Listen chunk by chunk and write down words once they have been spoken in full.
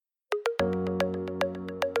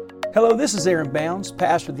Hello, this is Aaron Bounds,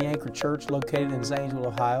 pastor of the Anchor Church located in Zanesville,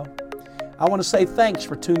 Ohio. I want to say thanks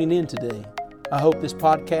for tuning in today. I hope this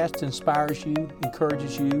podcast inspires you,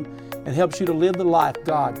 encourages you, and helps you to live the life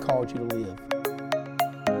God called you to live.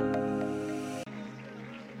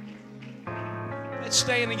 Let's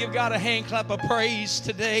stand and give God a hand clap of praise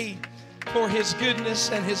today for His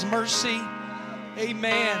goodness and His mercy.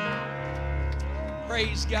 Amen.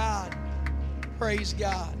 Praise God. Praise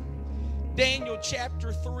God. Daniel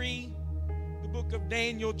chapter 3, the book of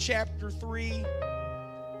Daniel chapter 3.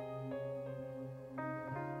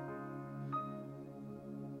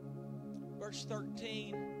 Verse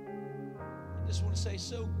 13. I just want to say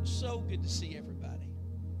so good to see everybody.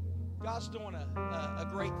 God's doing a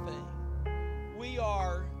great thing.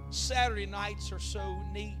 Saturday nights are so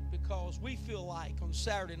neat because we feel like on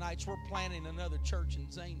Saturday nights we're planning another church in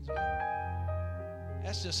Zanesville.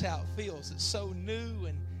 That's just how it feels. It's so new,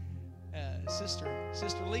 and Sister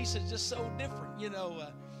Lisa's just so different. You know,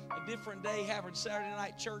 a different day having Saturday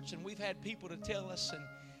night church, and we've had people to tell us, and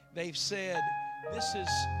they've said,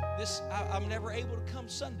 I'm never able to come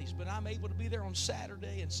Sundays, but I'm able to be there on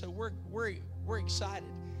Saturday, and so we're excited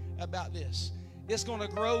about this. It's going to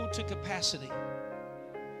grow to capacity.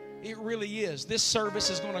 It really is. This service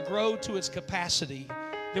is going to grow to its capacity.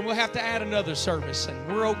 Then we'll have to add another service, and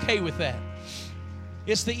we're okay with that.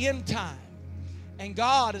 It's the end time, and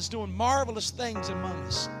God is doing marvelous things among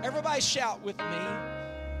us. Everybody shout with me,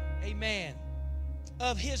 amen.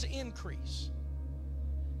 Of His increase,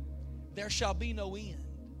 there shall be no end.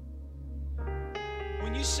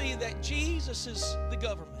 When you see that Jesus is the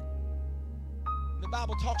government, the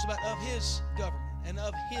Bible talks about of His government and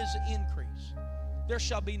of His increase, there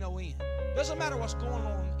shall be no end. Doesn't matter what's going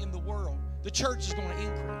on in the world, the church is going to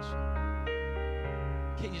increase.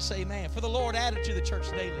 Can you say amen? For the Lord added to the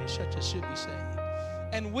church daily, such as should be saved.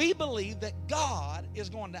 And we believe that God is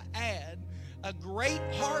going to add a great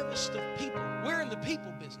harvest of people. We're in the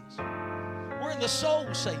people business. We're in the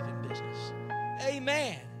soul-saving business.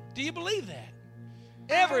 Amen. Do you believe that?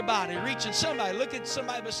 Everybody reaching somebody. Look at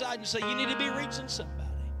somebody beside you and say, you need to be reaching somebody.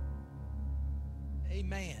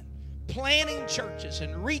 Amen. Planting churches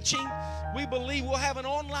and reaching. We believe we'll have an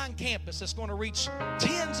online campus that's going to reach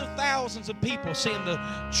tens of thousands of people seeing the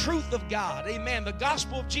truth of God. Amen. The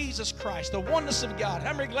gospel of Jesus Christ, the oneness of God.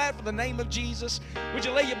 How many are glad for the name of Jesus? Would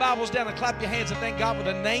you lay your Bibles down and clap your hands and thank God for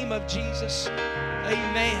the name of Jesus?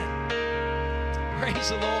 Amen. Praise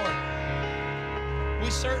the Lord. We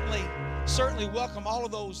certainly welcome all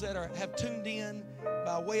of those that have tuned in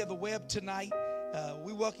by way of the web tonight.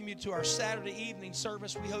 We welcome you to our Saturday evening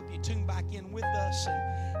service. We hope you tune back in with us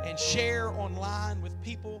and share online with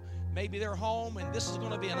people. Maybe they're home, and this is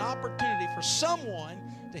going to be an opportunity for someone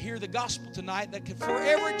to hear the gospel tonight that could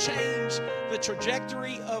forever change the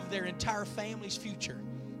trajectory of their entire family's future.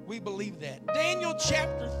 We believe that. Daniel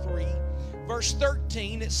chapter 3, verse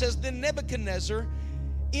 13, it says, Then Nebuchadnezzar,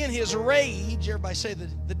 in his rage, everybody say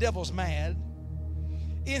the devil's mad,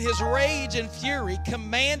 in his rage and fury,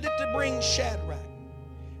 commanded to bring Shadrach,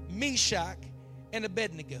 Meshach, and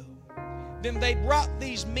Abednego. Then they brought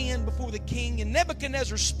these men before the king, and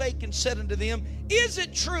Nebuchadnezzar spake and said unto them, Is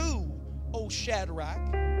it true, O Shadrach,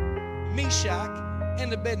 Meshach,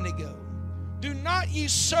 and Abednego? Do not ye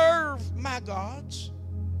serve my gods,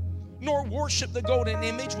 nor worship the golden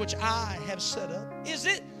image which I have set up?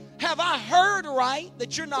 Have I heard right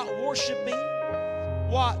that you're not worshiping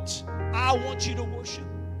what I want you to worship?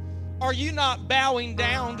 Are you not bowing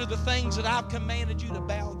down to the things that I've commanded you to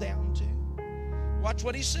bow down to? Watch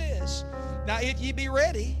what he says. Now, if ye be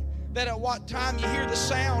ready, that at what time you hear the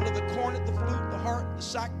sound of the cornet, the flute, the harp, the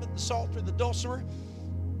sackbut, the psalter, the dulcimer.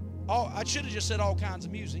 I should have just said all kinds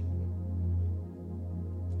of music.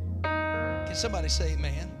 Can somebody say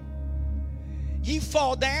amen? Ye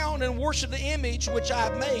fall down and worship the image which I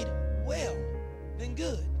have made. Well, then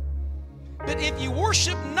good. But if ye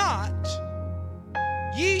worship not,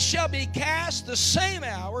 ye shall be cast the same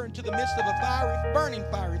hour into the midst of a burning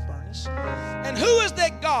fiery furnace. And who is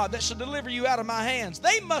that God that shall deliver you out of my hands?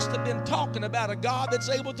 They must have been talking about a God that's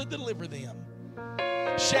able to deliver them.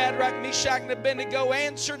 Shadrach, Meshach, and Abednego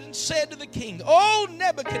answered and said to the king, O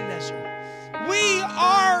Nebuchadnezzar, we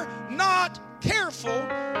are not careful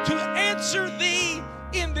to answer thee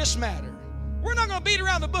in this matter. We're not going to beat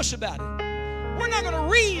around the bush about it. We're not going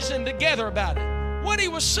to reason together about it. What he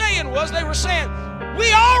was saying was, they were saying,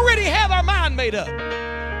 we already have our mind made up.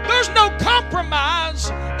 There's no compromise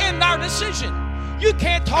in our decision. You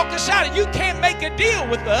can't talk us out of it. You can't make a deal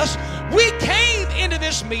with us. We came into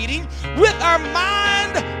this meeting with our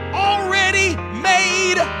mind already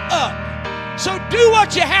made up. So do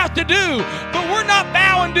what you have to do. But we're not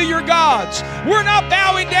bowing to your gods. We're not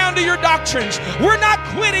bowing down to your doctrines. We're not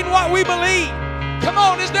quitting what we believe. Come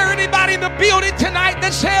on, is there anybody in the building tonight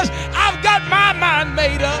that says, I've got my mind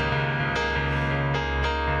made up?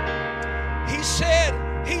 He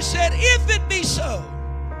said, if it be so,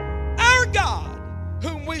 our God,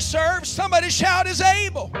 whom we serve, somebody shout, is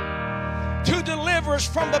able to deliver us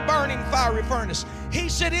from the burning fiery furnace. He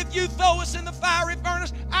said, if you throw us in the fiery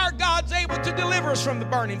furnace, our God's able to deliver us from the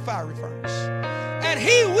burning fiery furnace. And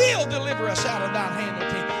He will deliver us out of thine hand, O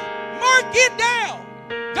King. Mark it down.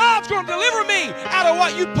 God's going to deliver me out of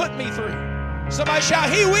what you put me through. Somebody shout,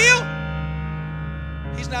 He will.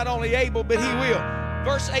 He's not only able, but He will.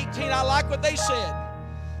 Verse 18, I like what they said.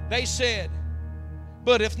 They said,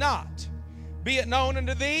 but if not, be it known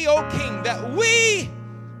unto thee, O King, that we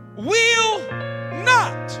will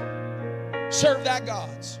not serve thy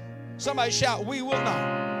gods. Somebody shout, we will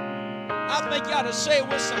not. I think you ought to say it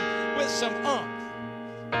with some umph.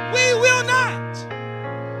 We will not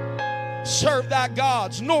serve thy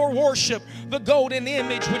gods, nor worship the golden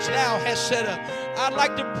image which thou hast set up. I'd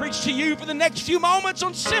like to preach to you for the next few moments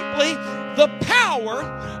on simply the power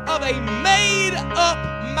of a made-up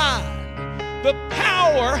mind. The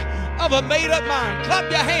power of a made-up mind.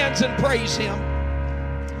 Clap your hands and praise Him.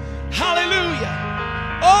 Hallelujah.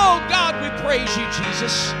 Oh, God, we praise you,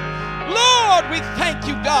 Jesus. Lord, we thank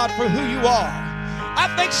you, God, for who you are.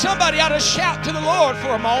 I think somebody ought to shout to the Lord for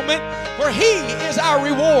a moment, for He is our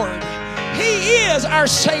reward. He is our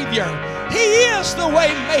Savior. He is the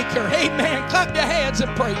way maker. Amen. Clap your hands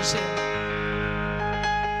and praise Him.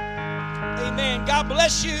 Amen. God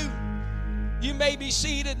bless you. You may be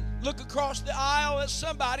seated. Look across the aisle at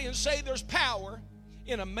somebody and say, there's power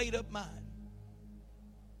in a made-up mind.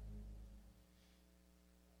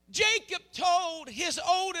 Jacob told his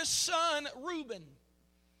oldest son, Reuben,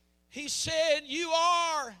 he said, you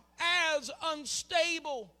are as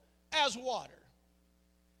unstable as water.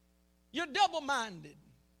 You're double-minded.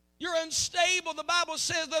 You're unstable. The Bible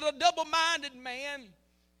says that a double-minded man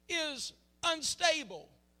is unstable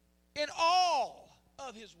in all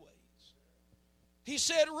of his ways. He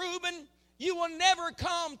said, Reuben, you will never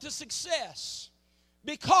come to success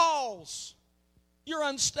because you're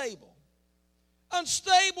unstable.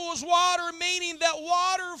 Unstable is water, meaning that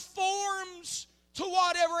water forms to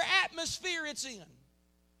whatever atmosphere it's in.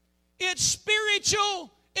 It's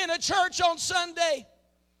spiritual in a church on Sunday,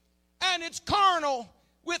 and it's carnal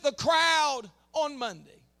with a crowd on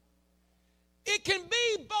Monday. It can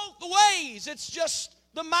be both ways. It's just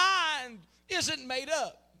the mind isn't made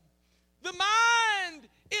up. The mind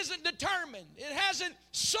isn't determined. It hasn't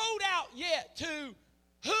sold out yet to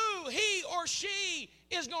who he or she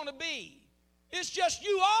is going to be. It's just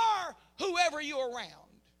you are whoever you're around.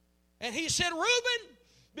 And he said, Reuben,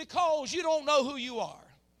 because you don't know who you are.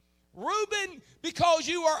 Reuben, because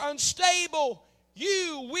you are unstable,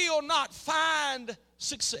 you will not find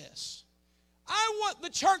success. I want the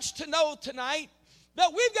church to know tonight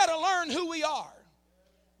that we've got to learn who we are.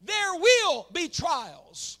 There will be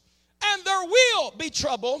trials, and there will be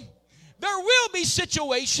trouble. There will be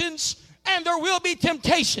situations, and there will be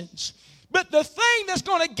temptations. But the thing that's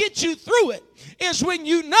going to get you through it is when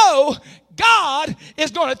you know God is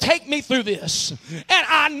going to take me through this. And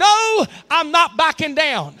I know I'm not backing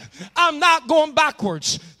down. I'm not going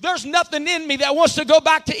backwards. There's nothing in me that wants to go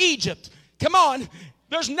back to Egypt. Come on.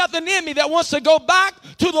 There's nothing in me that wants to go back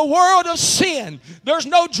to the world of sin. There's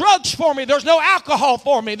no drugs for me. There's no alcohol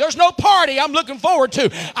for me. There's no party I'm looking forward to.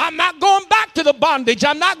 I'm not going back to the bondage.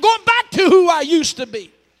 I'm not going back to who I used to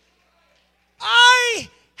be. I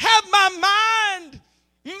have my mind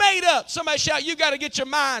made up. Somebody shout, you got to get your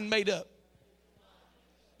mind made up.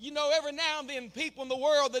 You know, every now and then people in the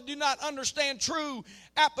world that do not understand true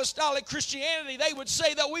apostolic Christianity, they would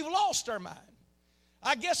say that we've lost our mind.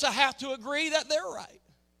 I guess I have to agree that they're right.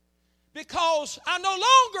 Because I no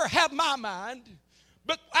longer have my mind,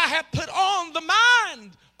 but I have put on the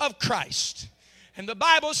mind of Christ. And the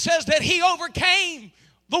Bible says that He overcame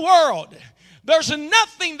the world. There's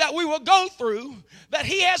nothing that we will go through that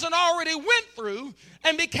He hasn't already went through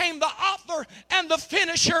and became the author and the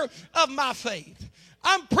finisher of my faith.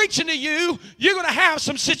 I'm preaching to you, you're going to have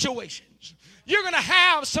some situations. You're going to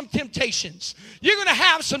have some temptations. You're going to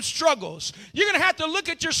have some struggles. You're going to have to look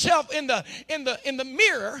at yourself in the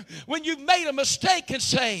mirror when you've made a mistake and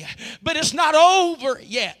say, but it's not over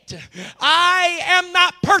yet. I am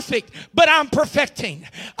not perfect, but I'm perfecting.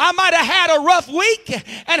 I might have had a rough week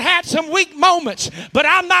and had some weak moments, but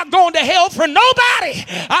I'm not going to hell for nobody.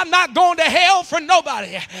 I'm not going to hell for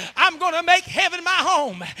nobody. I'm going to make heaven my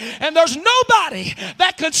home. And there's nobody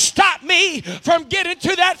that could stop me from getting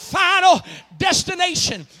to that final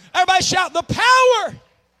destination. Everybody shout, the power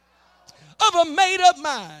of a made-up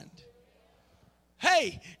mind.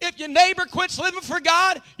 Hey, if your neighbor quits living for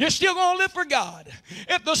God, you're still going to live for God.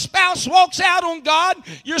 If the spouse walks out on God,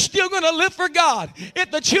 you're still going to live for God.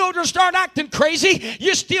 If the children start acting crazy,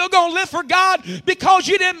 you're still going to live for God because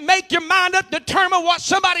you didn't make your mind up, determine what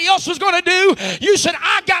somebody else was going to do. You said,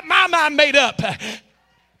 I got my mind made up.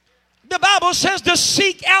 The Bible says to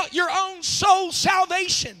seek out your own soul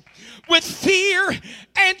salvation with fear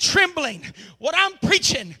and trembling. What I'm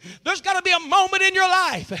preaching, there's got to be a moment in your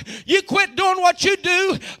life you quit doing what you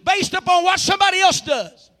do based upon what somebody else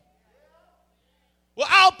does. Well,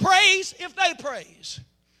 I'll praise if they praise.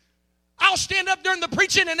 I'll stand up during the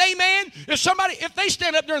preaching and amen if they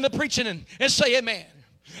stand up during the preaching and say amen.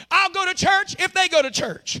 I'll go to church if they go to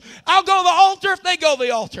church. I'll go to the altar if they go to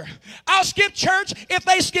the altar. I'll skip church if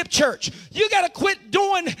they skip church. You got to quit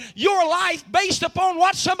doing your life based upon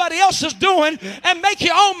what somebody else is doing and make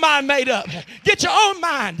your own mind made up. Get your own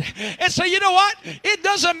mind and say, you know what? It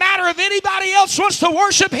doesn't matter if anybody else wants to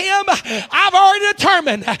worship him. I've already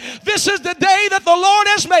determined this is the day that the Lord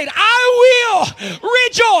has made. I will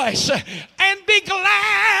rejoice and be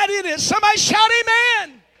glad in it. Somebody shout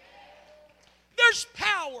amen. There's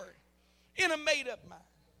power in a made-up mind.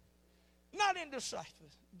 Not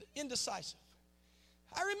indecisive.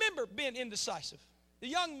 I remember being indecisive. The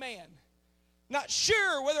young man, not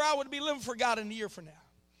sure whether I would be living for God in a year from now.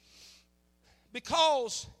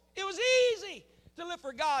 Because it was easy to live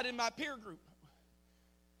for God in my peer group.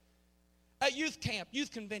 At youth camp, youth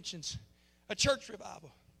conventions, a church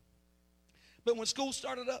revival. But when school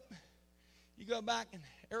started up, you go back and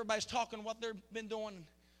everybody's talking what they've been doing.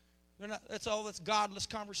 That's godless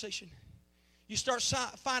conversation. You start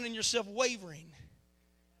finding yourself wavering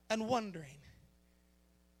and wondering,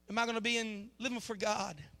 am I going to be living for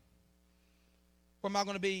God? Or am I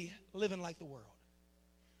going to be living like the world?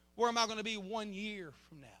 Where am I going to be 1 year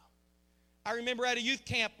from now? I remember at a youth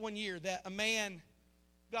camp one year that a man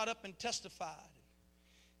got up and testified.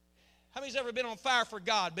 How many's ever been on fire for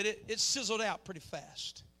God, but it sizzled out pretty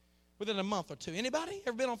fast? Within a month or two. Anybody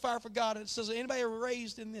ever been on fire for God? And it says, anybody ever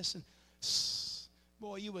raised in this? And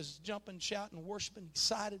boy, you was jumping, shouting, worshiping,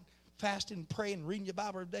 excited, fasting, praying, reading your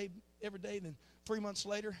Bible every day. Then 3 months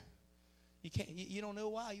later, you don't know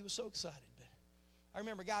why you were so excited. But I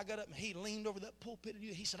remember a guy got up and he leaned over that pulpit and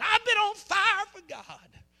he said, I've been on fire for God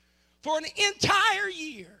for an entire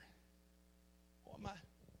year.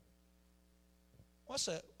 What's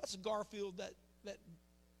a Garfield,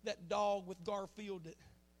 that dog with Garfield that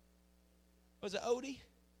was it Odie?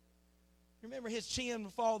 You remember his chin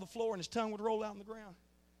would fall to the floor and his tongue would roll out on the ground?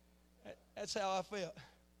 That's how I felt.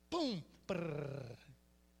 Boom. Brrr.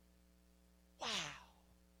 Wow.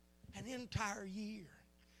 An entire year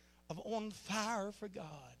of on fire for God.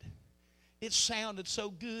 It sounded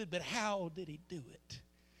so good, but how did he do it?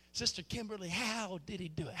 Sister Kimberly, how did he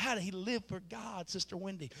do it? How did he live for God, Sister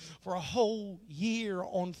Wendy, for a whole year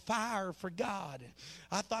on fire for God?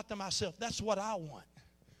 I thought to myself, that's what I want.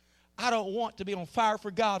 I don't want to be on fire for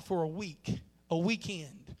God for a week, a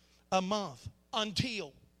weekend, a month,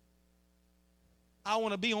 until. I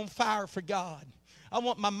want to be on fire for God. I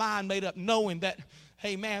want my mind made up knowing that,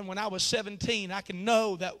 hey man, when I was 17, I can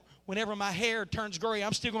know that whenever my hair turns gray,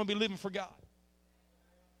 I'm still going to be living for God.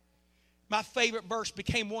 My favorite verse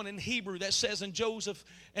became one in Hebrew that says, and Joseph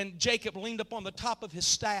and Jacob leaned up on the top of his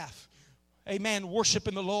staff. Amen,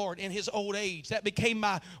 worshiping the Lord in his old age. That became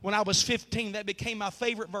when I was 15, that became my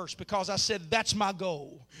favorite verse because I said, that's my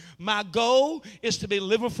goal. My goal is to be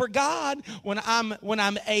living for God when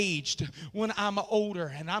I'm aged, when I'm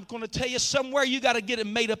older. And I'm going to tell you somewhere you got to get it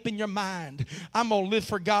made up in your mind. I'm going to live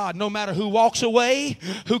for God no matter who walks away,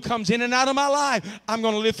 who comes in and out of my life. I'm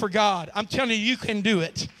going to live for God. I'm telling you, you can do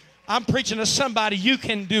it. I'm preaching to somebody, you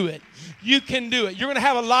can do it. You can do it. You're going to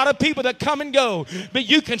have a lot of people that come and go, but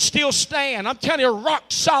you can still stand. I'm telling you, rock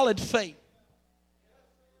solid faith.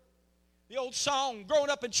 The old song,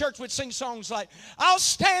 growing up in church, we'd sing songs like, I'll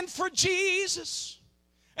stand for Jesus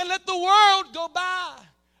and let the world go by.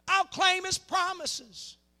 I'll claim his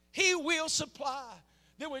promises. He will supply.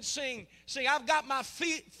 Then we'd sing, I've got my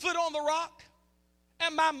foot on the rock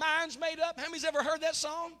and my mind's made up. How many's ever heard that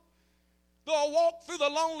song? Though I walk through the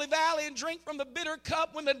lonely valley and drink from the bitter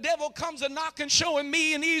cup, when the devil comes a knocking, showing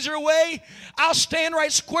me an easier way, I'll stand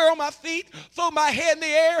right square on my feet, throw my head in the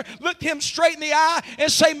air, look him straight in the eye,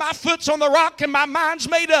 and say, my foot's on the rock and my mind's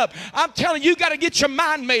made up. I'm telling you, you got to get your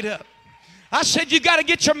mind made up. I said you got to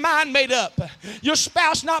get your mind made up. Your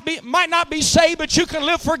spouse might not be saved, but you can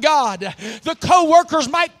live for God. The co-workers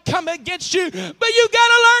might come against you, but you got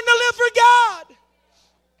to learn to live for God.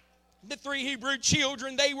 The 3 Hebrew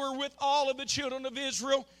children, they were with all of the children of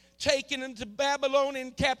Israel, taken into Babylon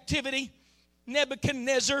in captivity.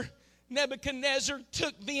 Nebuchadnezzar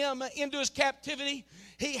took them into his captivity.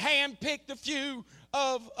 He handpicked a few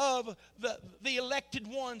of the elected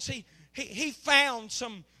ones. He found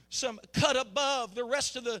some cut above the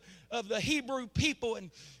rest of the Hebrew people,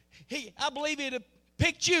 and I believe he'd have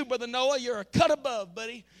picked you, Brother Noah. You're a cut above,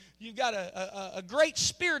 buddy. You got a great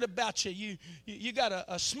spirit about you. You got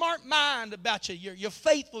a smart mind about you. You're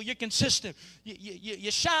faithful. You're consistent.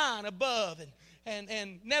 You shine above.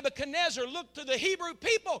 And Nebuchadnezzar looked to the Hebrew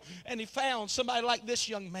people, and he found somebody like this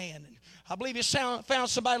young man. And I believe he found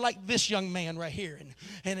somebody like this young man right here,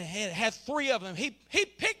 and it had 3 of them. He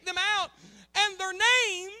picked them out, and their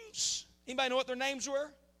names. Anybody know what their names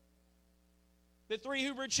were? The 3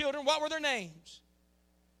 Hebrew children. What were their names?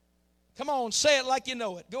 Come on, say it like you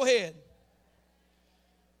know it. Go ahead.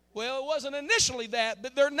 Well, it wasn't initially that,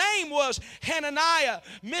 but their name was Hananiah,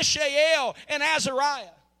 Mishael, and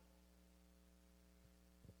Azariah.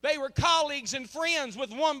 They were colleagues and friends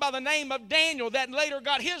with one by the name of Daniel that later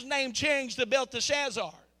got his name changed to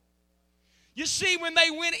Belteshazzar. You see, when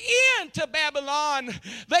they went into Babylon,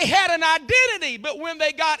 they had an identity, but when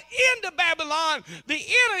they got into Babylon, the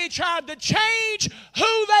enemy tried to change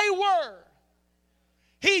who they were.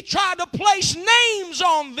 He tried to place names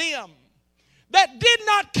on them that did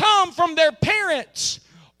not come from their parents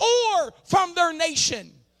or from their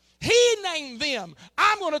nation. He named them.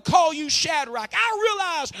 I'm going to call you Shadrach. I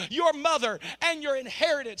realize your mother and your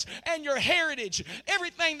inheritance and your heritage,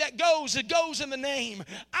 everything that goes, it goes in the name.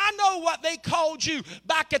 I know what they called you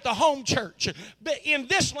back at the home church. But in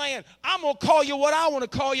this land, I'm going to call you what I want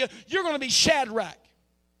to call you. You're going to be Shadrach.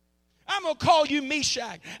 I'm going to call you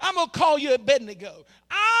Meshach. I'm going to call you Abednego.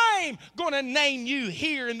 I'm going to name you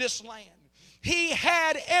here in this land. He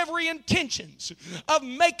had every intentions of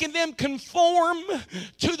making them conform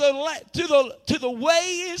to the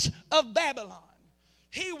ways of Babylon.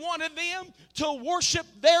 He wanted them to worship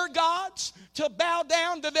their gods, to bow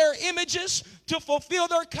down to their images, to fulfill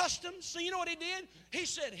their customs. So you know what he did? He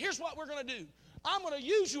said, here's what we're going to do. I'm going to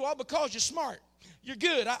use you all because you're smart. You're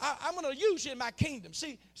good. I'm going to use you in my kingdom.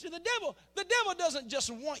 See, the devil doesn't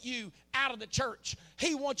just want you out of the church.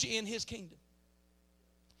 He wants you in his kingdom.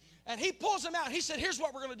 And he pulls them out. He said, here's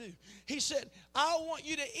what we're going to do. He said, I want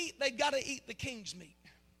you to eat. They've got to eat the king's meat.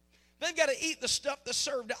 They've got to eat the stuff that's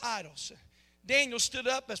served to idols. Daniel stood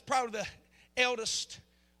up as probably the eldest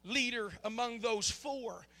leader among those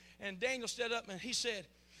 4. And Daniel stood up and he said,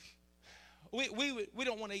 we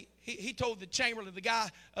don't want to eat. He told the chamberlain, the guy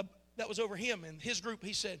that was over him and his group,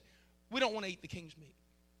 he said, we don't want to eat the king's meat.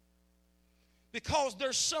 Because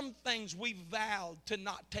there's some things we vowed to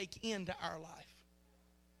not take into our life.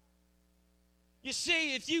 You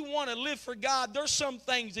see, if you want to live for God, there's some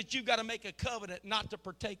things that you've got to make a covenant not to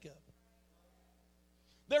partake of.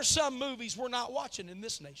 There's some movies we're not watching in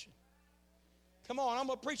this nation. Come on, I'm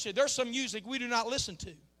going to preach it. There's some music we do not listen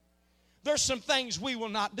to. There's some things we will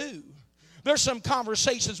not do. There's some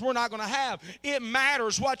conversations we're not going to have. It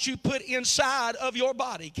matters what you put inside of your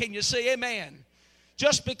body. Can you say amen?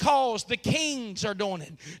 Just because the kings are doing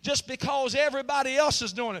it, just because everybody else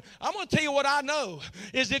is doing it. I'm going to tell you what I know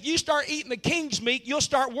is if you start eating the king's meat, you'll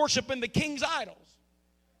start worshiping the king's idols.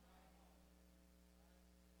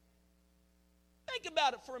 Think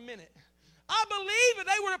about it for a minute. I believe if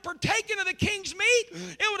they would have partaken of the king's meat,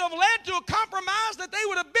 it would have led to a compromise that they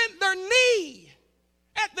would have bent their knee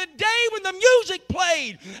at the day when the music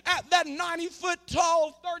played at that 90-foot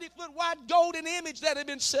tall, 30-foot wide golden image that had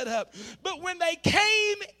been set up. But when they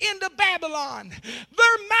came into Babylon,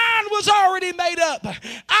 their mind was already made up.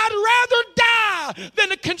 I'd rather die than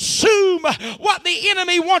to consume what the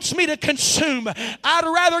enemy wants me to consume. I'd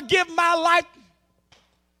rather give my life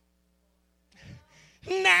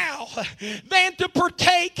now than to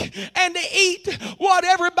partake and to eat what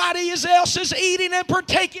everybody else is eating and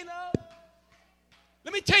partaking of.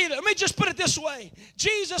 Let me tell you that. Let me just put it this way.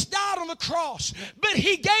 Jesus died on the cross, but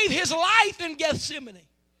he gave his life in Gethsemane.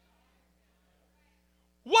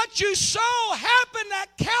 What you saw happen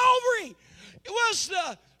at Calvary was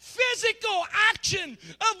the physical action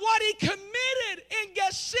of what he committed in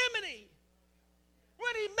Gethsemane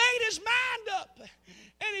when he made his mind up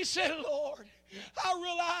And he said, Lord, I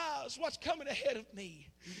realize what's coming ahead of me.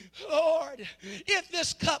 Lord, if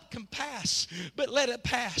this cup can pass, but let it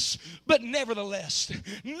pass. But nevertheless,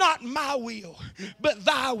 not my will, but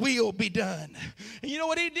thy will be done. And you know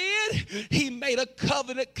what he did? He made a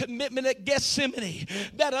covenant commitment at Gethsemane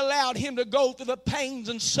that allowed him to go through the pains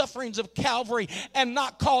and sufferings of Calvary and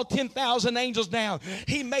not call 10,000 angels down.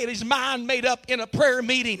 He made his mind made up in a prayer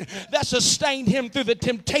meeting that sustained him through the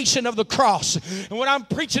temptation of the cross. And when I'm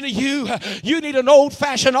preaching to you, you need an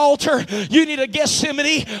old-fashioned altar. You need a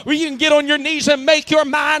Gethsemane where you can get on your knees and make your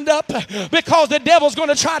mind up, because the devil's going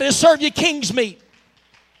to try to serve you king's meat.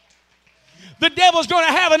 The devil's going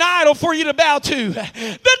to have an idol for you to bow to. The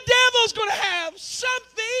devil's going to have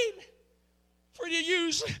something for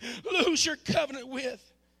you to lose your covenant with.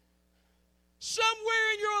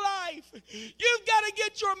 Somewhere in your life, you've got to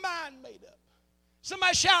get your mind made up.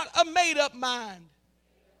 Somebody shout, a made up mind.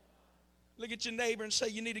 Look at your neighbor and say,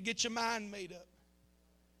 you need to get your mind made up.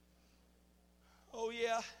 Oh,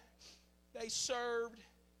 yeah, they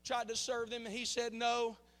tried to serve them, and he said,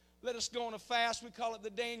 no, let us go on a fast. We call it the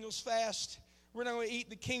Daniel's fast. We're not going to eat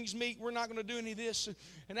the king's meat. We're not going to do any of this.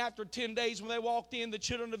 And after 10 days, when they walked in, the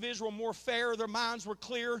children of Israel were more fair. Their minds were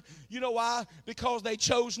clear. You know why? Because they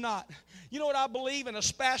chose not. You know what I believe? In a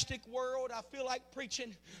spastic world, I feel like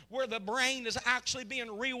preaching, where the brain is actually being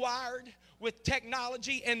rewired with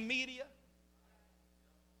technology and media.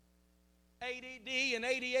 ADD and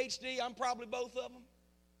ADHD, I'm probably both of them.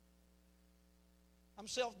 I'm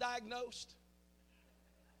self-diagnosed.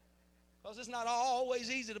 Because it's not always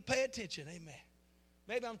easy to pay attention, amen.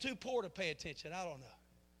 Maybe I'm too poor to pay attention, I don't know.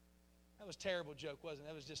 That was a terrible joke, wasn't it?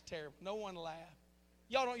 That was just terrible. No one laughed.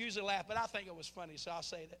 Y'all don't usually laugh, but I think it was funny, so I'll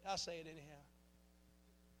say it anyhow.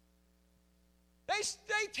 They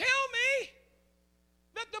tell me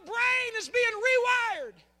that the brain is being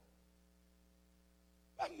rewired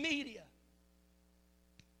by media.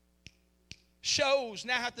 Shows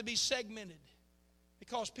now have to be segmented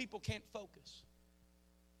because people can't focus.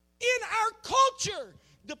 In our culture,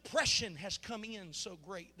 depression has come in so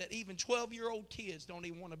great that even 12-year-old kids don't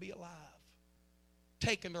even want to be alive.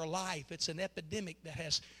 Taking their life. It's an epidemic that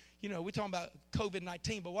has, we're talking about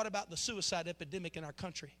COVID-19, but what about the suicide epidemic in our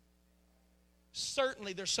country?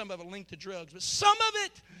 Certainly there's some of it linked to drugs, but some of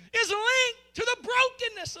it is linked to the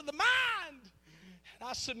brokenness of the mind. And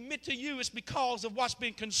I submit to you, it's because of what's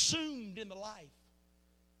been consumed in the life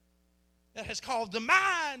that has caused the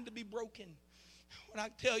mind to be broken. What I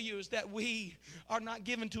tell you is that we are not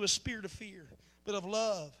given to a spirit of fear, but of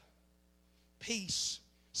love, peace.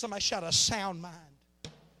 Somebody shout, a sound mind.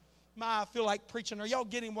 I feel like preaching. Are y'all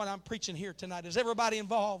getting what I'm preaching here tonight? Is everybody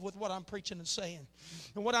involved with what I'm preaching and saying?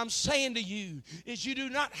 And what I'm saying to you is you do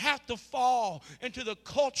not have to fall into the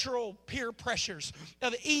cultural peer pressures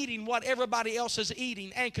of eating what everybody else is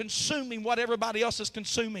eating and consuming what everybody else is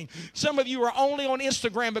consuming. Some of you are only on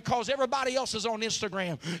Instagram because everybody else is on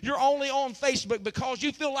Instagram. You're only on Facebook because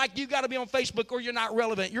you feel like you got to be on Facebook or you're not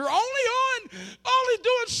relevant. You're only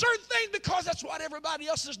doing certain things because that's what everybody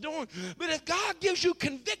else is doing. But if God gives you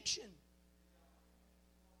conviction,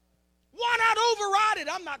 why not override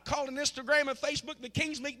it? I'm not calling Instagram and Facebook the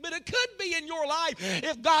king's meat, but it could be in your life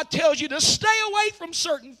if God tells you to stay away from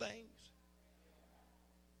certain things.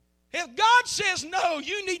 If God says no,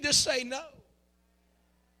 you need to say no.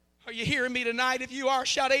 Are you hearing me tonight? If you are,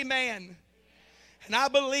 shout amen. And I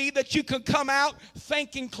believe that you can come out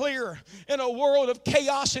thinking clear in a world of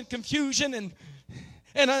chaos and confusion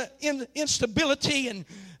and instability and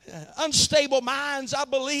unstable minds. I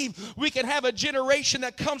believe we can have a generation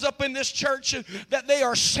that comes up in this church that they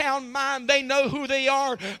are sound mind. They know who they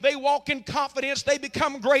are. They walk in confidence. They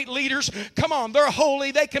become great leaders. Come on, they're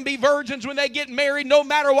holy. They can be virgins when they get married, no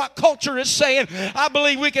matter what culture is saying. I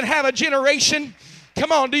believe we can have a generation.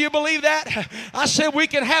 Come on, do you believe that? I said we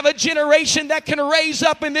can have a generation that can raise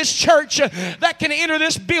up in this church, that can enter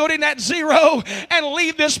this building at 0 and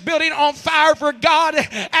leave this building on fire for God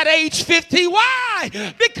at age 50. Why?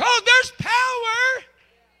 Because there's power.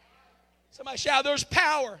 Somebody shout, there's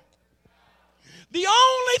power. The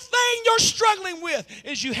only thing you're struggling with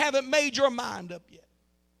is you haven't made your mind up yet.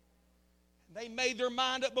 They made their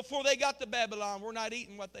mind up before they got to Babylon. We're not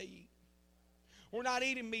eating what they eat. We're not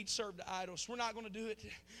eating meat served to idols. We're not going to do it.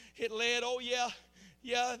 It led,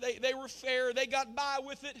 they were fair. They got by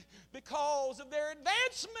with it because of their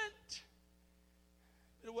advancement.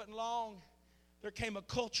 It wasn't long. There came a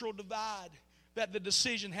cultural divide that the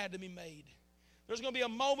decision had to be made. There's going to be a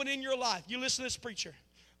moment in your life, you listen to this preacher,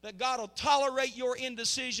 that God will tolerate your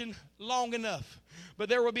indecision long enough But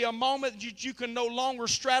there will be a moment that you can no longer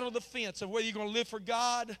straddle the fence of whether you're going to live for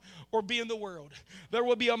God or be in the world. There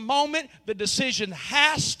will be a moment the decision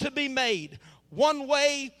has to be made one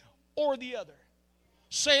way or the other.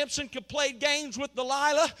 Samson could play games with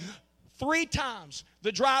Delilah 3 times.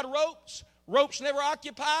 The dried ropes never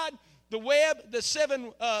occupied. The web, the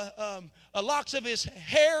 7 locks of his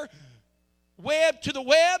hair, web to the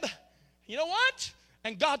web. You know what?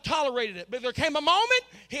 And God tolerated it. But there came a moment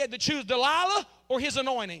he had to choose Delilah or his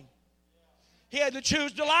anointing. He had to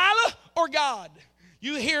choose Delilah or God.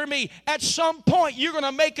 You hear me? At some point, you're going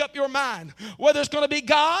to make up your mind whether it's going to be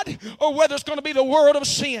God or whether it's going to be the world of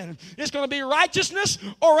sin. It's going to be righteousness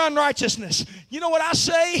or unrighteousness. You know what I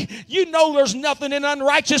say? You know there's nothing in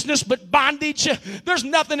unrighteousness but bondage. There's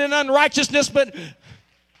nothing in unrighteousness but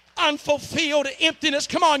unfulfilled emptiness.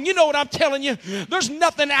 Come on, you know what I'm telling you. There's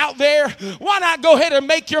nothing out there. Why not go ahead and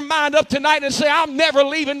make your mind up tonight and say, I'm never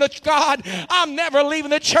leaving the God. I'm never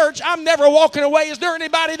leaving the church. I'm never walking away. Is there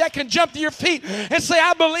anybody that can jump to your feet and say,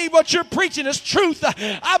 I believe what you're preaching is truth?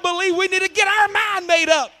 I believe we need to get our mind made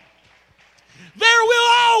up. There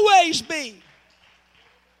will always be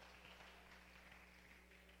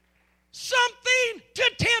something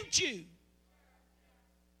to tempt you.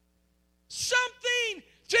 Something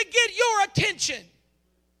to get your attention.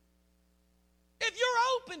 If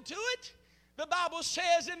you're open to it, the Bible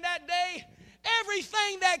says in that day,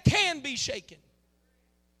 everything that can be shaken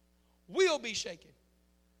will be shaken.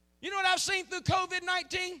 You know what I've seen through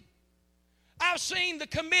COVID-19? I've seen the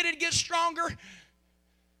committed get stronger,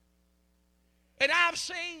 and I've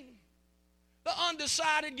seen the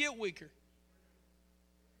undecided get weaker.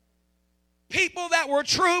 People that were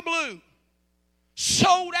true blue,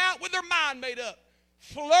 sold out with their mind made up,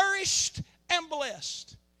 flourished and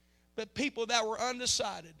blessed. But people that were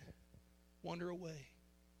undecided wander away,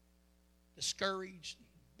 discouraged,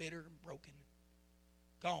 bitter, and broken.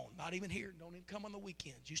 Gone, not even here, don't even come on the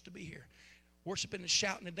weekends. Used to be here, worshiping and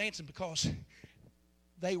shouting and dancing because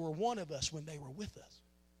they were one of us when they were with us.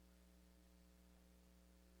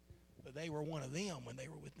 But they were one of them when they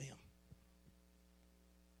were with them.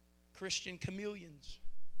 Christian chameleons.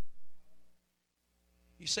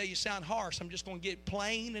 You say you sound harsh. I'm just going to get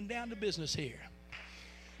plain and down to business here.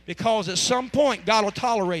 Because at some point, God will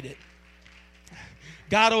tolerate it.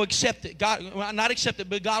 God will accept it. God, well, not accept it,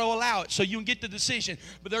 but God will allow it so you can get the decision.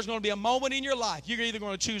 But there's going to be a moment in your life. You're either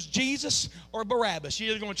going to choose Jesus or Barabbas.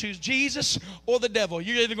 You're either going to choose Jesus or the devil.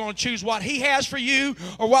 You're either going to choose what he has for you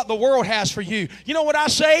or what the world has for you. You know what I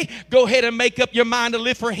say? Go ahead and make up your mind to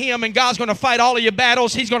live for him, and God's going to fight all of your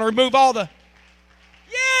battles. He's going to remove all the...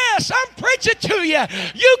 Yes, I'm preaching to you.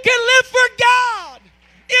 You can live for God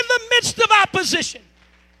in the midst of opposition.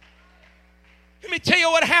 Let me tell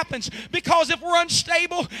you what happens. Because if we're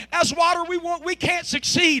unstable as water, we can't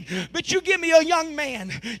succeed. But you give me a young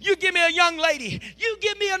man, you give me a young lady, you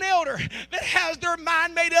give me an elder that has their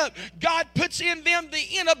mind made up. God puts in them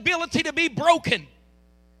the inability to be broken.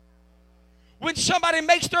 When somebody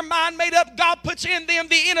makes their mind made up, God puts in them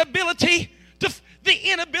the inability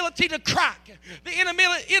to crack,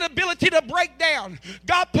 the inability to break down.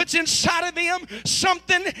 God puts inside of them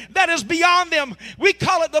something that is beyond them. We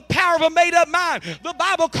call it the power of a made-up mind. The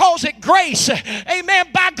Bible calls it grace. Amen.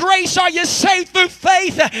 By grace are you saved through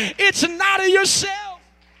faith. It's not of yourself,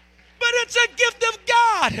 but it's a gift of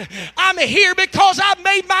God. I'm here because I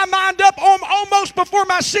made my mind up almost before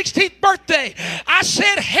my 16th birthday. I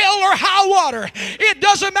said hell or high water. It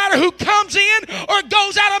doesn't matter who comes in or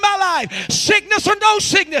goes out of my life, sickness or no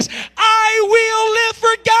sickness, I will live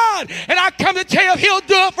for God. And I come to tell you, if he'll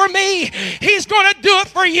do it for me, he's going to do it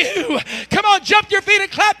for you. Come on, jump to your feet and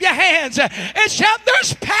clap your hands and shout,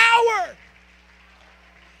 there's power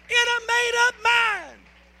in a made-up mind.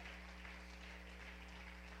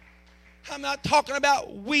 I'm not talking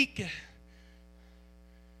about weak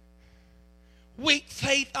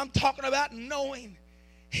faith. I'm talking about knowing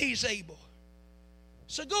he's able.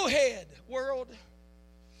 So go ahead, world.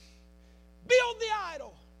 Build the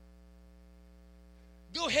idol.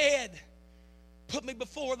 Go ahead. Put me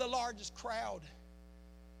before the largest crowd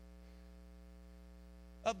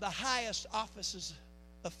of the highest offices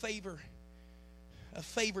of favor, of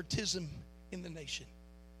favoritism in the nation.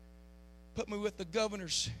 Put me with the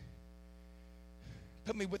governors.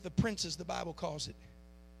 Put me with the princes, the Bible calls it.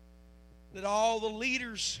 Let all the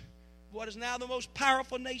leaders of what is now the most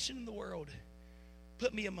powerful nation in the world,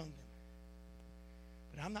 put me among them.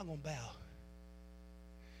 But I'm not going to bow.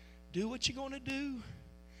 Do what you're going to do.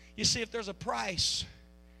 You see, if there's a price,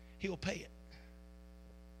 he'll pay it.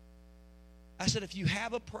 I said, if you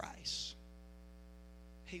have a price,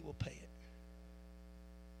 he will pay it.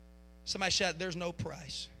 Somebody shout, there's no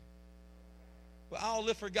price Well, I'll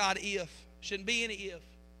live for God if. Shouldn't be any if.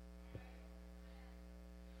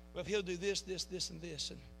 Well, if He'll do this, this, this, and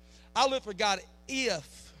this. And I'll live for God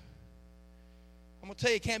if. I'm going to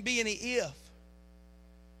tell you, it can't be any if.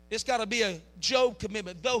 It's got to be a Job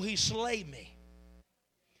commitment. Though He slay me,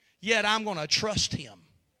 yet I'm going to trust Him.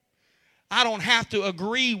 I don't have to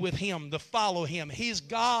agree with Him to follow Him. He's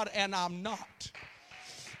God and I'm not.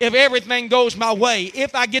 If everything goes my way,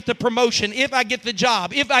 if I get the promotion, if I get the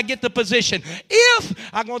job, if I get the position, if,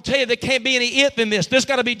 I'm going to tell you, there can't be any if in this. There's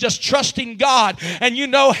got to be just trusting God. And you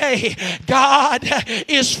know, hey, God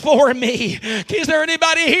is for me. Is there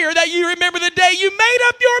anybody here that you remember the day you made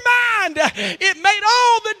up your mind? It made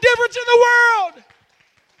all the difference in the world.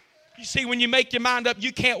 You see, when you make your mind up,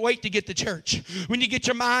 you can't wait to get to church. When you get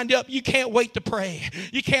your mind up, you can't wait to pray.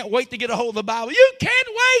 You can't wait to get a hold of the Bible. You can't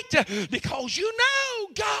wait because you know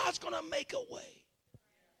God's going to make a way.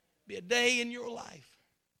 Be a day in your life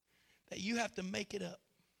that you have to make it up.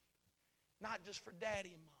 Not just for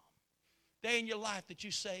daddy and mom. Day in your life that you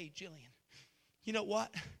say, Jillian, you know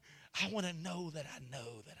what? I want to know that I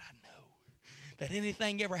know that I know that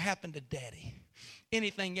anything ever happened to daddy,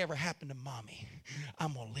 anything ever happened to mommy,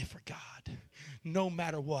 I'm going to live for God. No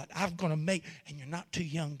matter what. I'm going to make, and you're not too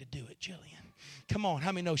young to do it, Jillian. Come on,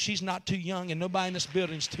 how many know she's not too young and nobody in this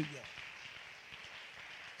building is too young?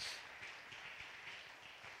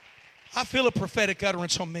 I feel a prophetic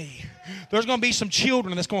utterance on me. There's going to be some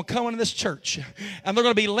children that's going to come into this church, and they're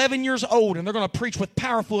going to be 11 years old, and they're going to preach with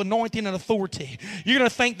powerful anointing and authority. You're going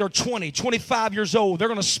to think they're 20, 25 years old. They're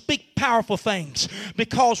going to speak powerful things,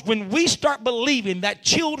 because when we start believing that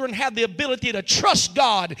children have the ability to trust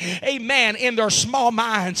God, amen, in their small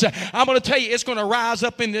minds, I'm going to tell you, it's going to rise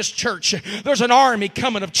up in this church. There's an army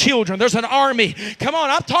coming of children. There's an army. Come on,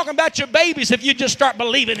 I'm talking about your babies if you just start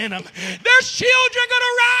believing in them. There's children going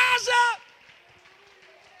to rise up.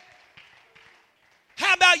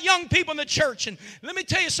 How about young people in the church? And let me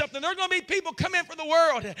tell you something. There are going to be people come in from the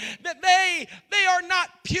world that they are not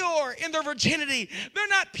pure in their virginity. They're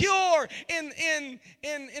not pure in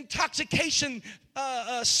intoxication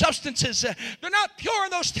substances. They're not pure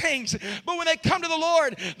in those things. But when they come to the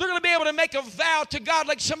Lord, they're going to be able to make a vow to God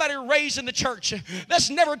like somebody raised in the church that's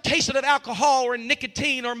never tasted of alcohol or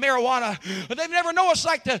nicotine or marijuana. But they've never known what it's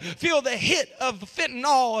like to feel the hit of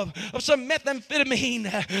fentanyl, of some methamphetamine.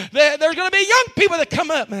 There's going to be young people that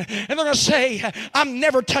come up and they're going to say, I'm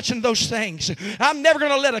never touching those things. I'm never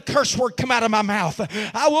going to let a curse word come out of my mouth.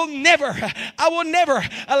 I will never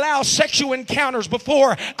allow sexual encounters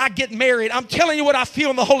before I get married. I'm telling you what I feel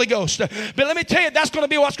in the Holy Ghost. But let me tell you, that's going to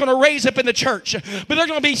be what's going to raise up in the church. But there's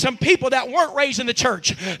going to be some people that weren't raised in the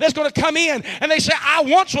church that's going to come in and they say, I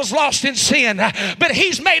once was lost in sin, but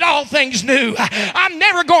He's made all things new. I'm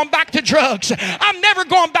never going back to drugs. I'm never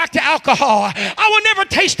going back to alcohol. I will never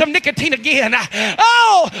taste of nicotine again.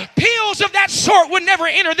 Oh, pills of that sort would never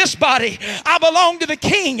enter this body. I belong to the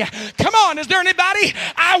King. Come on, is there anybody?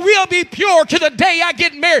 I will be pure to the day I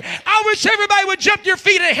get married. I wish everybody would jump to your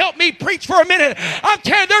feet and help me preach for a minute. I'm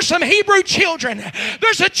telling you, there's some Hebrew children.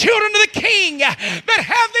 There's the children of the King that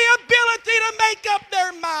have the ability to make up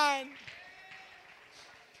their mind.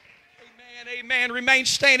 Amen, amen. Remain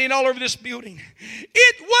standing all over this building.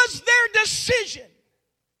 It was their decision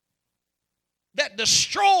that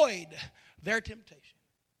destroyed their temptation.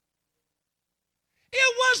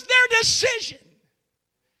 It was their decision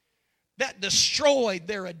that destroyed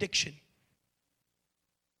their addiction.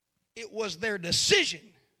 It was their decision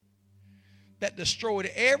that destroyed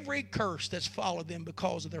every curse that's followed them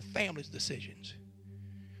because of their family's decisions.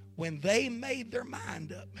 When they made their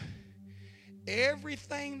mind up,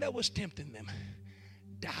 everything that was tempting them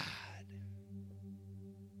died.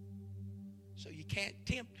 So you can't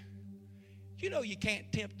tempt. You know you can't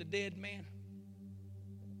tempt a dead man.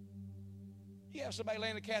 You have somebody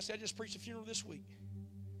laying in a casket. I just preached a funeral this week.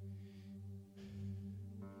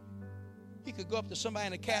 You could go up to somebody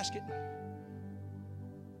in a casket,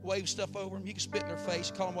 wave stuff over them. You can spit in their face,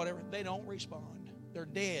 call them whatever. They don't respond. They're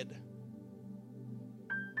dead.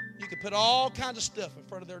 You could put all kinds of stuff in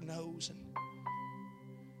front of their nose and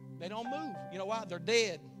they don't move. You know why? They're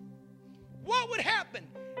dead. What would happen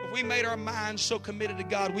if we made our minds so committed to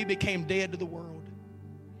God we became dead to the world?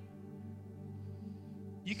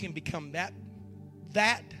 You can become that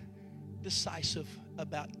decisive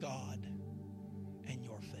about God and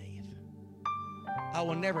your faith. I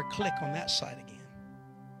will never click on that side again.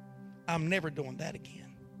 I'm never doing that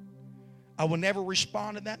again. I will never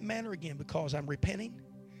respond in that manner again because I'm repenting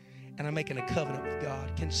and I'm making a covenant with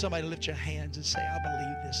God. Can somebody lift your hands and say, I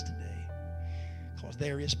believe this today? Because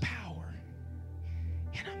there is power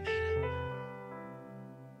in a made up.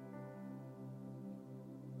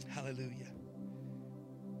 Hallelujah.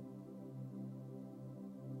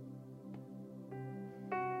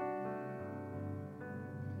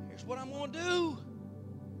 what I'm going to do.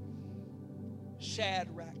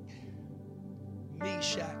 Shadrach,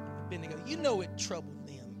 Meshach, Abednego. You know it troubled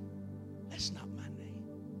them. That's not my name.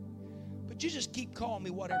 But you just keep calling me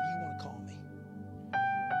whatever you want to call me.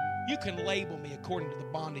 You can label me according to the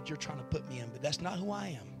bondage you're trying to put me in, but that's not who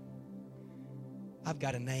I am. I've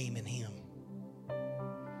got a name in Him.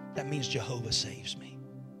 That means Jehovah saves me.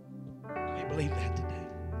 You may believe that today.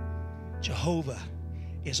 Jehovah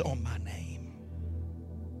is on my name.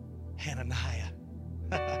 Hananiah.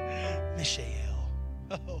 Mishael.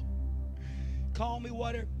 Oh. Call me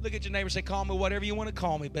whatever. Look at your neighbor and say, call me whatever you want to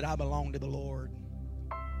call me, but I belong to the Lord.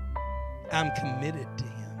 I'm committed to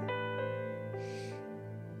Him.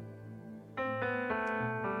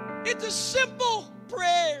 It's a simple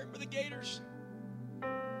prayer for the Gators.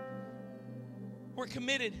 We're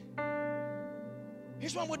committed.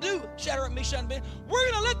 Here's what we'll do. Shadrach, Meshach, and Abednego. We're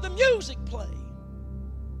going to let the music play.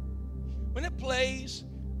 When it plays,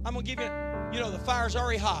 I'm going to give you, the fire's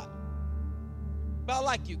already hot. But I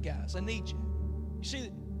like you guys. I need you. You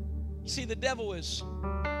see, the devil is,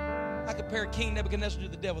 I compare King Nebuchadnezzar to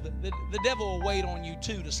the devil. The devil will wait on you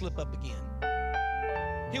too to slip up again.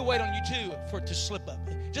 He'll wait on you too to slip up.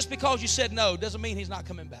 Just because you said no doesn't mean He's not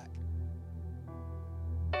coming back.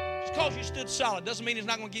 Just because you stood solid doesn't mean He's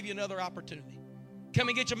not going to give you another opportunity. Come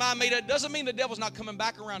and get your mind made up doesn't mean the devil's not coming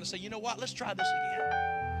back around and say, you know what, let's try this again.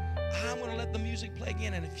 I'm going to let the music play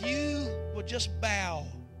again. And if you will just bow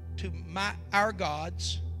to our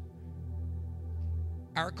gods,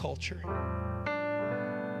 our culture,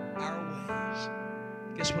 our ways,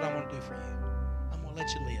 guess what I'm going to do for you? I'm going to let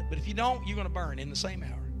you live. But if you don't, you're going to burn in the same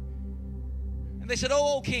hour. And they said,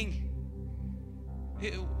 oh, King, we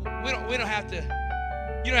don't have to,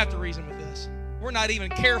 you don't have to reason with us. We're not even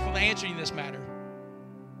careful to answer you this matter.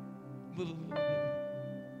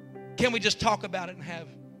 Can we just talk about it and have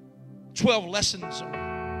 12 lessons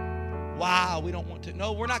on why we don't want to?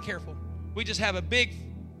 No, we're not careful. We just have a big,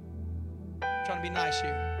 I'm trying to be nice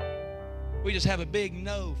here. We just have a big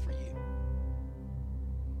no for you.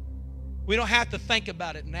 We don't have to think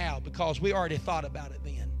about it now because we already thought about it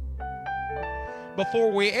then.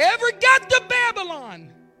 Before we ever got to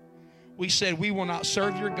Babylon, we said we will not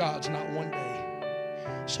serve your gods, not one day.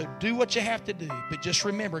 So do what you have to do, but just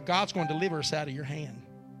remember, God's going to deliver us out of your hand.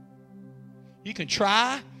 You can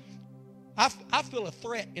try. I feel a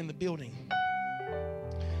threat in the building.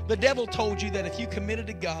 The devil told you that if you committed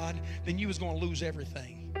to God, then you was going to lose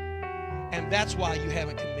everything. And that's why you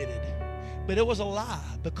haven't committed. But it was a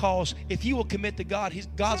lie, because if you will commit to God,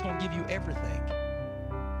 God's going to give you everything.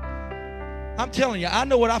 I'm telling you, I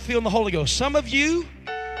know what I feel in the Holy Ghost. Some of you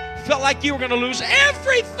felt like you were going to lose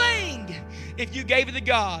everything if you gave it to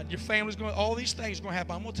God. Your family's going, all these things are going to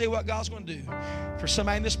happen. I'm going to tell you what God's going to do. For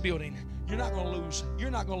somebody in this building, you're not going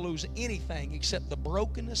to lose anything except the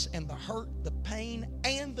brokenness and the hurt, the pain,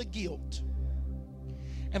 and the guilt.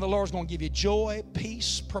 And the Lord's going to give you joy,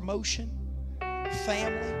 peace, promotion,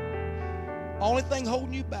 family. Only thing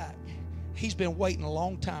holding you back, He's been waiting a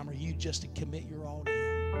long time for you just to commit your all to Him.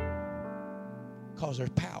 Because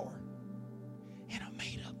there's power in a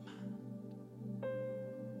made-up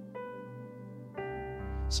mind.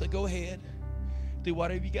 So go ahead, do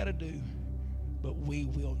whatever you got to do, but we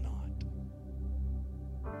will not.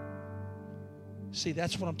 See,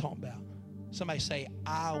 that's what I'm talking about. Somebody say,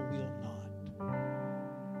 I will not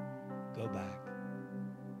go back.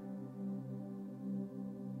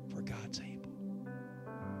 For God's able.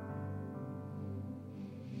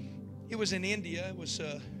 It was in India. It was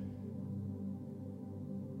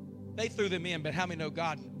they threw them in, but how many know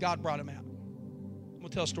God brought them out? I'm going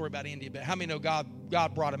to tell a story about India, but how many know God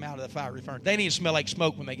brought them out of the fiery furnace? They didn't even smell like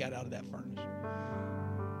smoke when they got out of that furnace.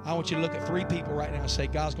 I want you to look at 3 people right now and say,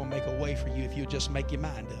 God's going to make a way for you if you just make your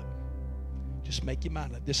mind up. Just make your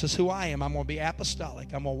mind up. This is who I am. I'm going to be apostolic.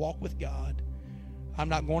 I'm going to walk with God. I'm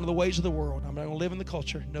not going to the ways of the world. I'm not going to live in the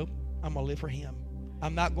culture. Nope. I'm going to live for Him.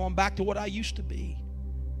 I'm not going back to what I used to be.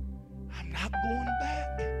 I'm not going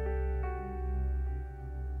back.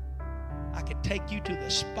 I could take you to the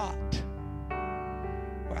spot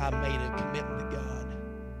where I made a commitment to God.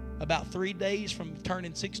 About 3 days from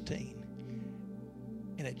turning 16.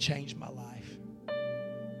 And it changed my life.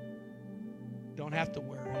 Don't have to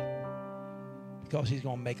worry, because He's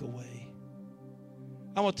going to make a way.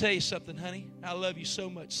 I'm going to tell you something, honey. I love you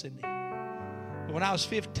so much, Sydney. But when I was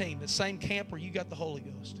 15, the same camp where you got the Holy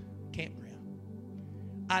Ghost, campground,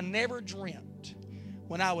 I never dreamt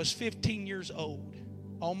when I was 15 years old,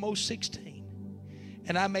 almost 16,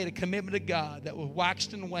 and I made a commitment to God that was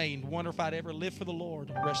waxed and waned, wonder if I'd ever live for the Lord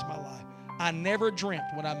the rest of my life. I never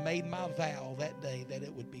dreamt when I made my vow that day that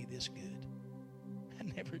it would be this good. I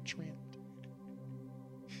never dreamt.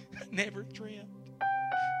 I never dreamt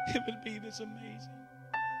it would be this amazing.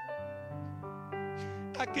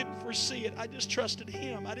 I couldn't foresee it. I just trusted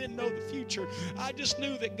Him. I didn't know the future. I just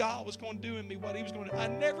knew that God was going to do in me what He was going to do. I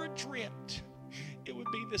never dreamt it would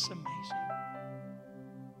be this amazing.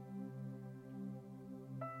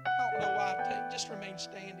 I don't know why just remain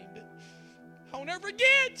standing, but I'll never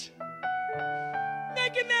forget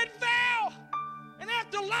making that vow and have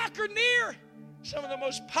to lock her near some of the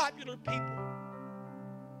most popular people,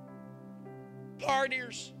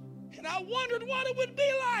 partiers. And I wondered what it would be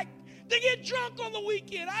like to get drunk on the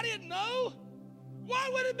weekend. I didn't know.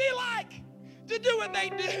 What would it be like to do what they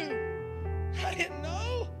do? I didn't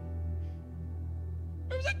know.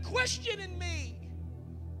 There was a question in me.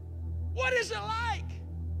 What is it like?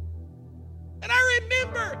 And I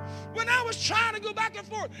remember when I was trying to go back and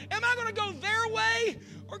forth, am I going to go their way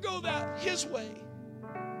or go His way?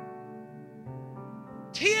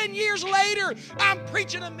 10 years later, I'm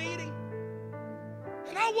preaching a meeting.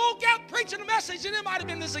 And I woke out preaching a message, and it might have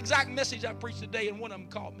been this exact message I preached today, and one of them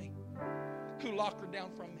called me, who locked her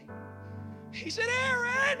down from me. He said,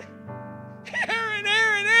 Aaron.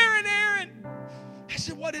 I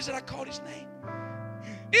said, what is it? I called his name.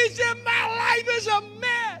 He said, my life is a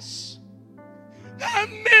mess.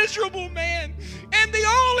 I'm a miserable man. And the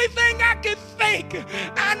only thing I could think,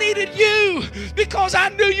 I needed you because I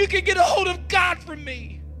knew you could get a hold of God from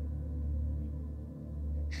me.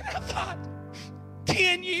 And I thought,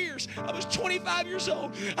 10 years, I was 25 years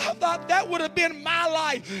old. I thought that would have been my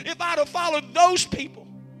life if I'd have followed those people.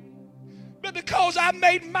 But because I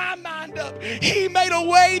made my mind up, He made a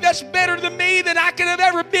way that's better than me than I could have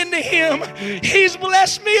ever been to Him. He's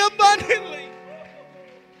blessed me abundantly.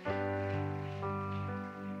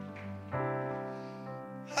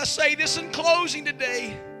 I say this in closing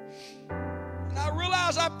today, and I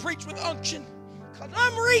realize I preach with unction because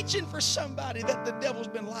I'm reaching for somebody that the devil's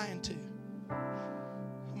been lying to.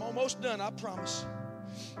 I'm almost done, I promise.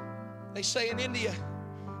 They say in India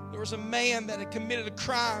there was a man that had committed a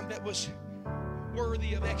crime that was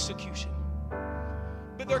worthy of execution.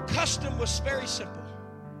 But their custom was very simple.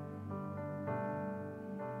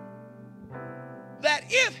 That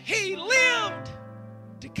if he lived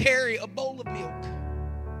to carry a bowl of milk,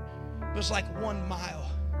 it was like 1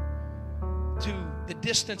 mile to the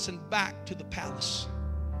distance and back to the palace.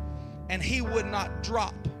 And he would not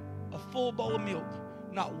drop a full bowl of milk,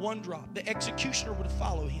 not one drop. The executioner would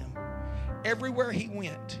follow him everywhere he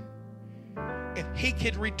went. If he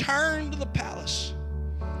could return to the palace,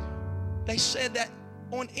 they said that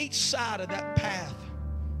on each side of that path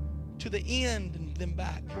to the end and then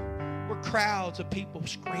back were crowds of people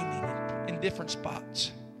screaming in different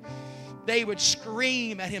spots. They would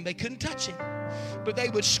scream at him. They couldn't touch him, but they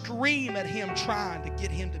would scream at him, trying to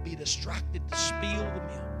get him to be distracted, to spill the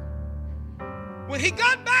milk. When he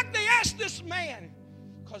got back, they asked this man,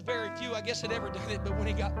 because very few, I guess, had ever done it, but when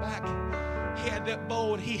he got back, he had that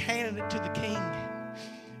bowl and he handed it to the king.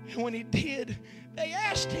 And when he did, they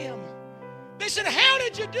asked him, they said, how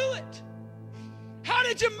did you do it? How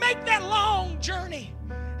did you make that long journey?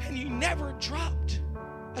 And you never dropped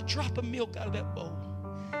a drop of milk out of that bowl.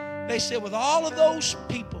 They said, with all of those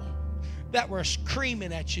people that were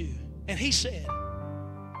screaming at you. And he said,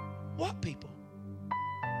 what people?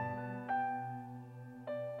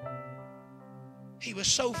 He was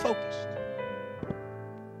so focused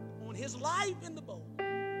on his life in the bowl,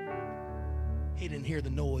 he didn't hear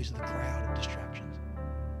the noise of the crowd of distractions.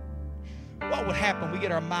 What would happen? We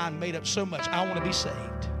get our mind made up so much. I want to be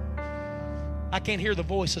saved. I can't hear the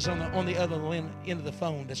voices on the other end of the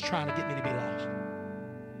phone that's trying to get me to be lost.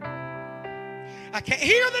 I can't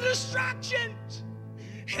hear the distractions.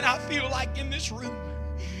 And I feel like in this room,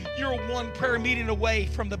 you're one prayer meeting away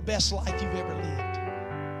from the best life you've ever lived.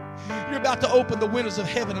 You're about to open the windows of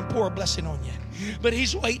heaven and pour a blessing on you. But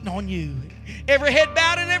He's waiting on you. Every head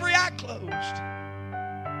bowed and every eye closed.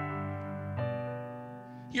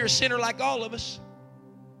 You're a sinner like all of us.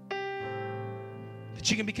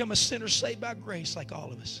 But you can become a sinner saved by grace like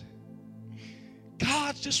all of us.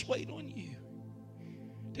 God's just waiting on you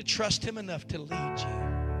to trust Him enough to lead you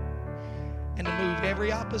and to move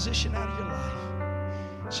every opposition out of your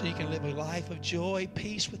life so you can live a life of joy,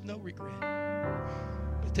 peace with no regret.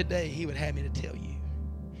 But today He would have me to tell you,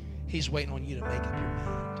 He's waiting on you to make up your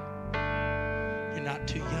mind. You're not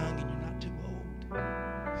too young and you're not too old.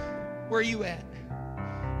 Where are you at?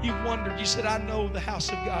 You wondered, you said, I know the house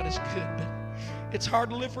of God is good, but it's hard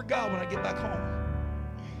to live for God when I get back home.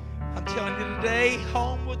 I'm telling you today,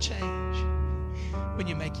 home will change when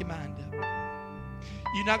you make your mind up.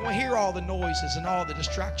 You're not going to hear all the noises and all the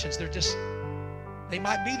distractions. They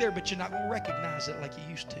might be there, but you're not going to recognize it like you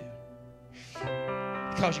used to.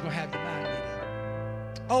 Because you're going to have your mind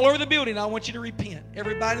made up. All over the building, I want you to repent.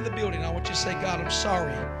 Everybody in the building, I want you to say, God, I'm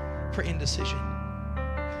sorry for indecision.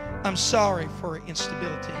 I'm sorry for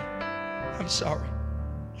instability. I'm sorry.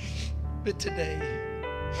 But today,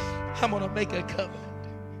 I'm going to make a covenant.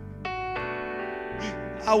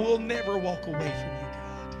 I will never walk away from you,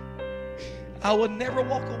 God. I will never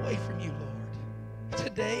walk away from you, Lord.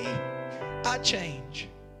 Today, I change.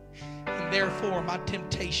 And therefore, my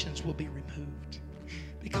temptations will be removed.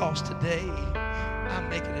 Because today, I'm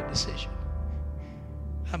making a decision.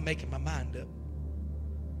 I'm making my mind up.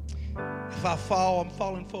 If I fall, I'm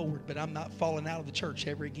falling forward, but I'm not falling out of the church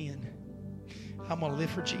ever again. I'm going to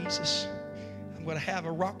live for Jesus. I'm going to have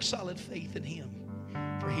a rock-solid faith in Him,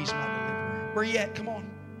 for He's my deliverer. Where you at? Come on.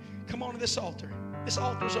 Come on to this altar. This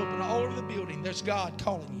altar's open all over the building. There's God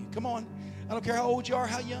calling you. Come on. I don't care how old you are,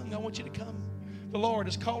 how young. I want you to come. The Lord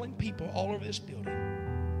is calling people all over this building.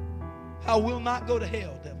 I will not go to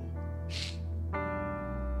hell, devil.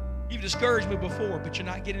 You've discouraged me before, but you're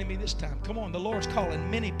not getting me this time. Come on, the Lord's calling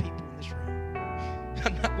many people in this room.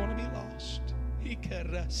 I'm not going to be lost.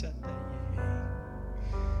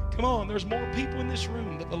 Come on, there's more people in this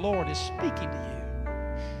room that the Lord is speaking to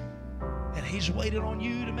you. And He's waited on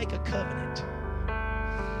you to make a covenant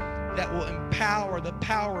that will empower the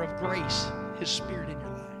power of grace, His Spirit in your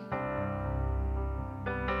life.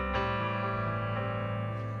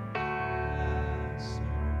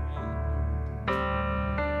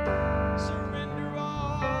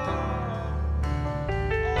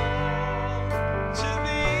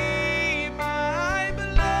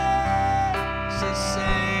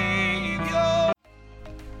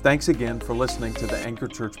 Thanks again for listening to the Anchor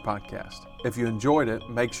Church podcast. If you enjoyed it,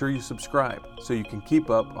 make sure you subscribe so you can keep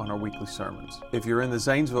up on our weekly sermons. If you're in the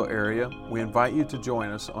Zanesville area, we invite you to join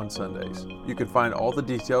us on Sundays. You can find all the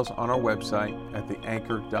details on our website at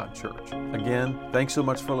theanchor.church. Again, thanks so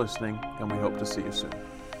much for listening, and we hope to see you soon.